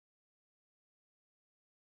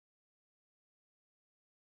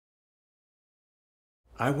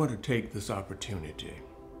I want to take this opportunity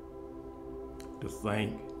to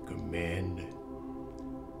thank, commend,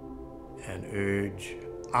 and urge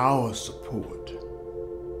our support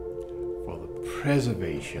for the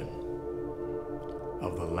preservation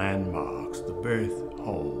of the landmarks, the birth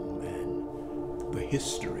home, and the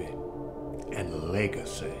history and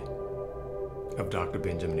legacy of Dr.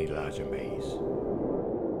 Benjamin Elijah Mays.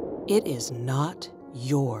 It is not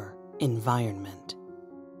your environment.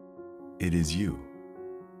 It is you,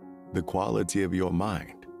 the quality of your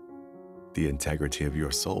mind, the integrity of your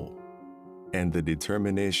soul, and the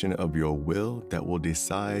determination of your will that will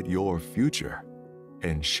decide your future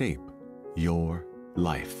and shape your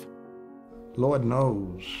life. Lord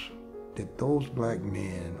knows that those black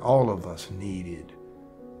men, all of us, needed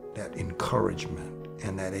that encouragement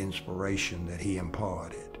and that inspiration that he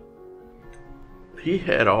imparted. He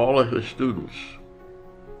had all of his students,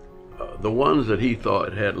 the ones that he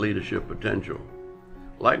thought had leadership potential,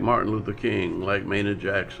 like Martin Luther King, like Maynard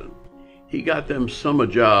Jackson. He got them summer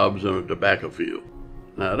jobs in a tobacco field.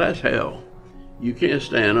 Now that's hell. You can't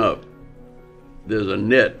stand up. There's a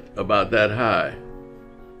net about that high.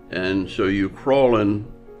 And so you're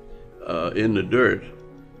crawling in the dirt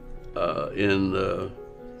in the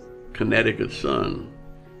Connecticut sun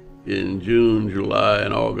in June, July,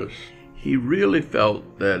 and August. He really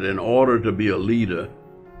felt that in order to be a leader,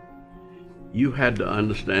 you had to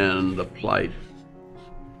understand the plight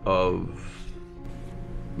of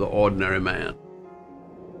the ordinary man.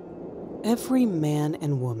 Every man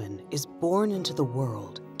and woman is born into the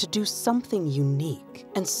world to do something unique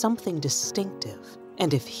and something distinctive.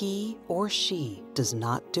 And if he or she does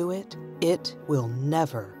not do it, it will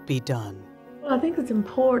never be done. Well, I think it's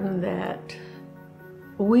important that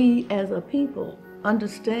we as a people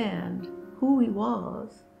understand who he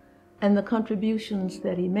was and the contributions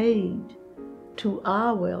that he made to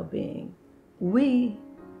our well-being. We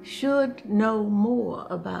should know more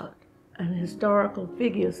about an historical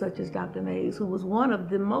figure such as Dr. Mays, who was one of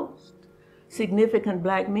the most significant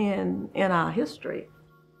black men in our history.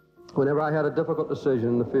 Whenever I had a difficult decision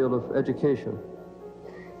in the field of education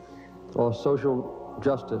or social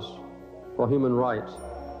justice or human rights,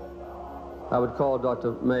 I would call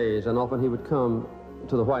Dr. Mays, and often he would come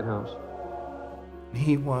to the White House.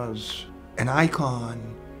 He was an icon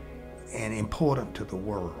and important to the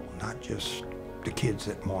world, not just the kids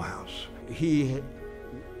at Morehouse. He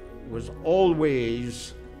was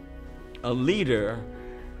always a leader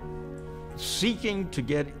seeking to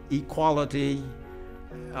get equality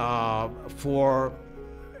for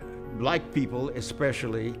black people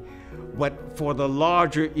especially, but for the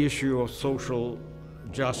larger issue of social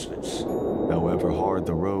justice. However hard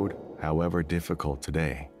the road, however difficult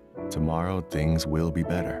today, tomorrow things will be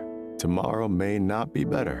better. Tomorrow may not be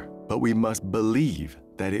better, but we must believe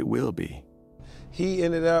that it will be. He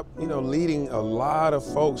ended up, leading a lot of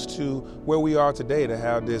folks to where we are today, to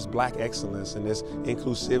have this black excellence and this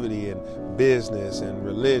inclusivity in business and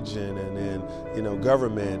religion and in,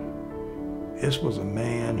 government. This was a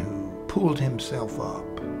man who pulled himself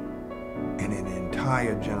up and an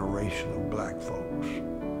entire generation of black folks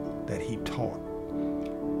that he taught,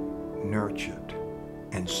 nurtured,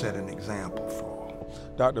 and set an example for.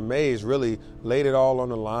 Dr. Mays really laid it all on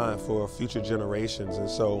the line for future generations. And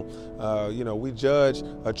so, we judge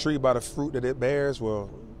a tree by the fruit that it bears. Well,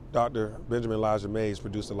 Dr. Benjamin Elijah Mays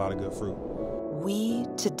produced a lot of good fruit. We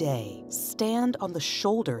today stand on the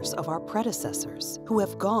shoulders of our predecessors who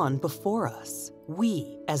have gone before us.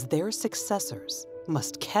 We, as their successors,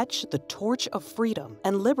 must catch the torch of freedom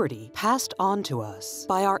and liberty passed on to us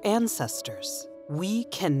by our ancestors. We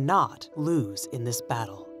cannot lose in this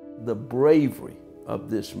battle. The bravery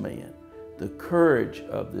of this man, the courage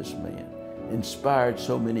of this man inspired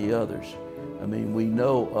so many others. I mean, we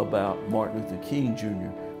know about Martin Luther King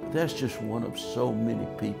Jr., but that's just one of so many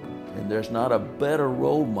people. And there's not a better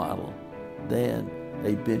role model than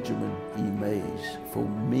a Benjamin E. Mays for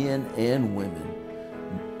men and women.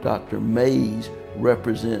 Dr. Mays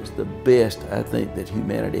represents the best, I think, that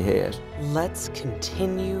humanity has. Let's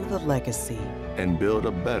continue the legacy and build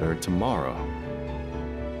a better tomorrow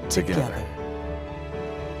together.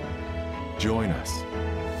 Join us.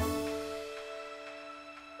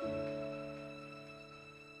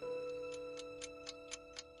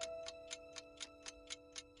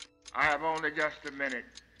 I have only just a minute,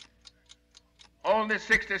 only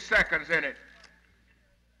 60 seconds in it.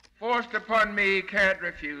 Forced upon me, can't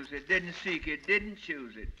refuse it, didn't seek it, didn't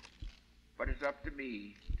choose it, but it's up to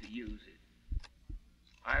me to use it.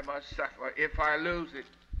 I must suffer if I lose it,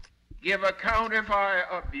 give account if I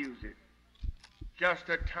abuse it. Just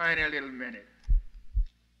a tiny little minute,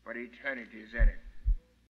 but eternity's in it.